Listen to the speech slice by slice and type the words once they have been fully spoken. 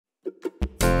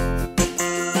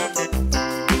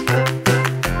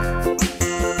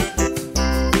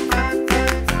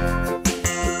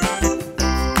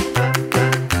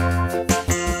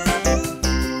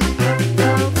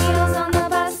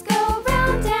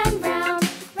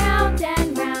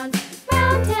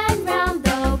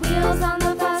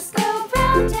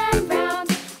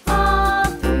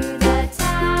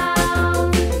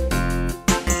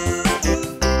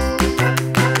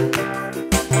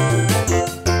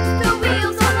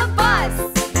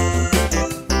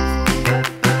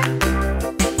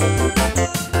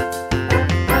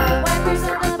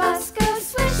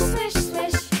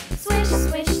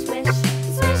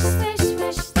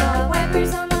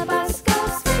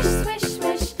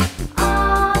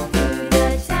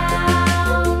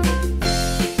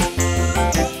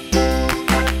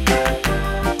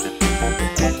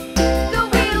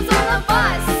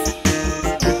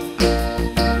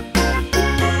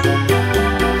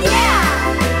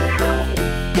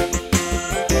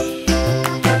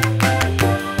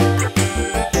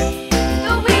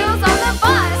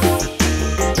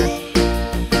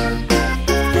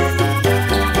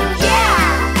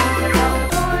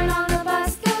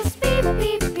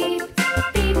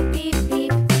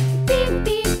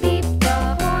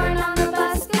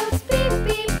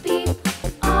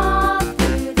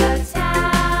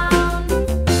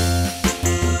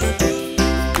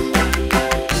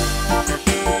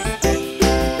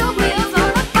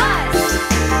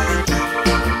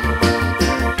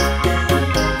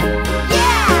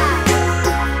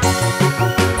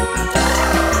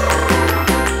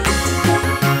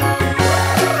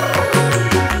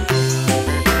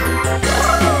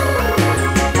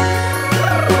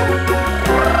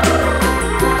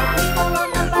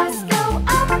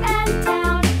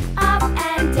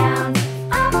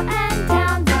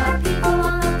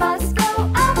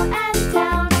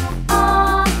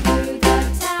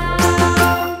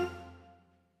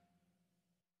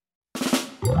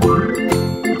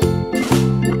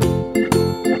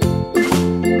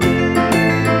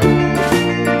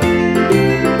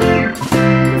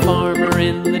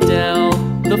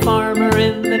the farmer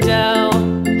in the dell.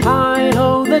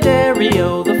 Hi-ho, the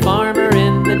dairy-o, the farmer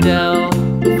in the dell.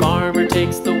 The farmer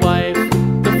takes the wife,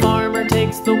 the farmer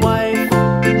takes the wife.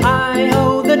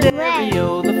 Hi-ho, the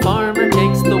dairy-o, the farmer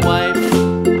takes the wife.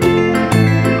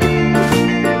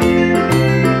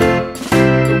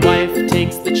 The wife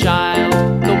takes the child,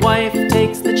 the wife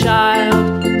takes the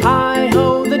child.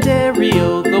 Hi-ho, the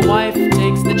dairy-o, the wife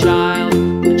takes the child.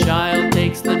 The child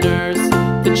takes the nurse,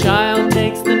 the child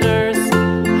takes the nurse.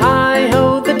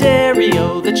 Hi-ho, the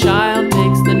dairy-o, the child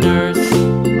takes the nurse.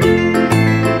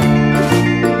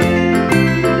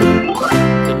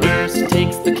 The nurse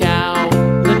takes the cow,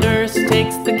 the nurse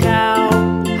takes the cow.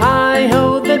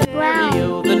 Hi-ho, the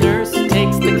dairy-o, the nurse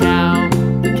takes the cow.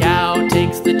 The cow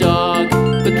takes the dog,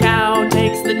 the cow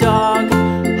takes the dog.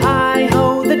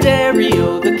 Hi-ho, the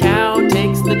dairy-o, the cow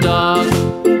takes the dog.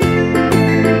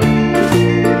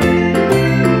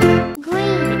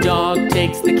 The dog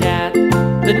takes the cat,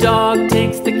 the dog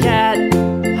takes the cat.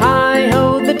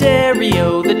 Hi-ho, the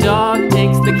dairy-o, the dog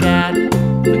takes the cat.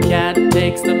 The cat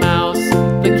takes the mouse,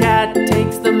 the cat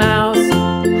takes the mouse.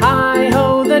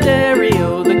 Hi-ho, the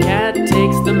dairy-o, the cat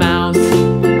takes the mouse.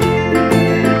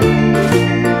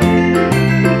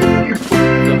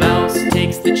 The mouse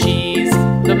takes the cheese,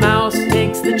 the mouse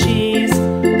takes the cheese.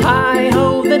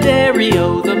 Hi-ho, the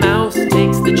dairy-o, the mouse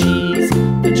takes the cheese.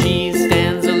 The cheese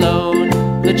stands alone,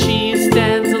 the cheese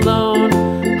stands alone.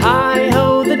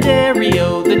 Hi-ho, the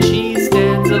dairy-o, the cheese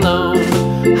stands alone.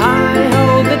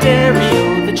 Hi-ho, the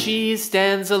dairy-o, the cheese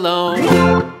stands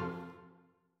alone.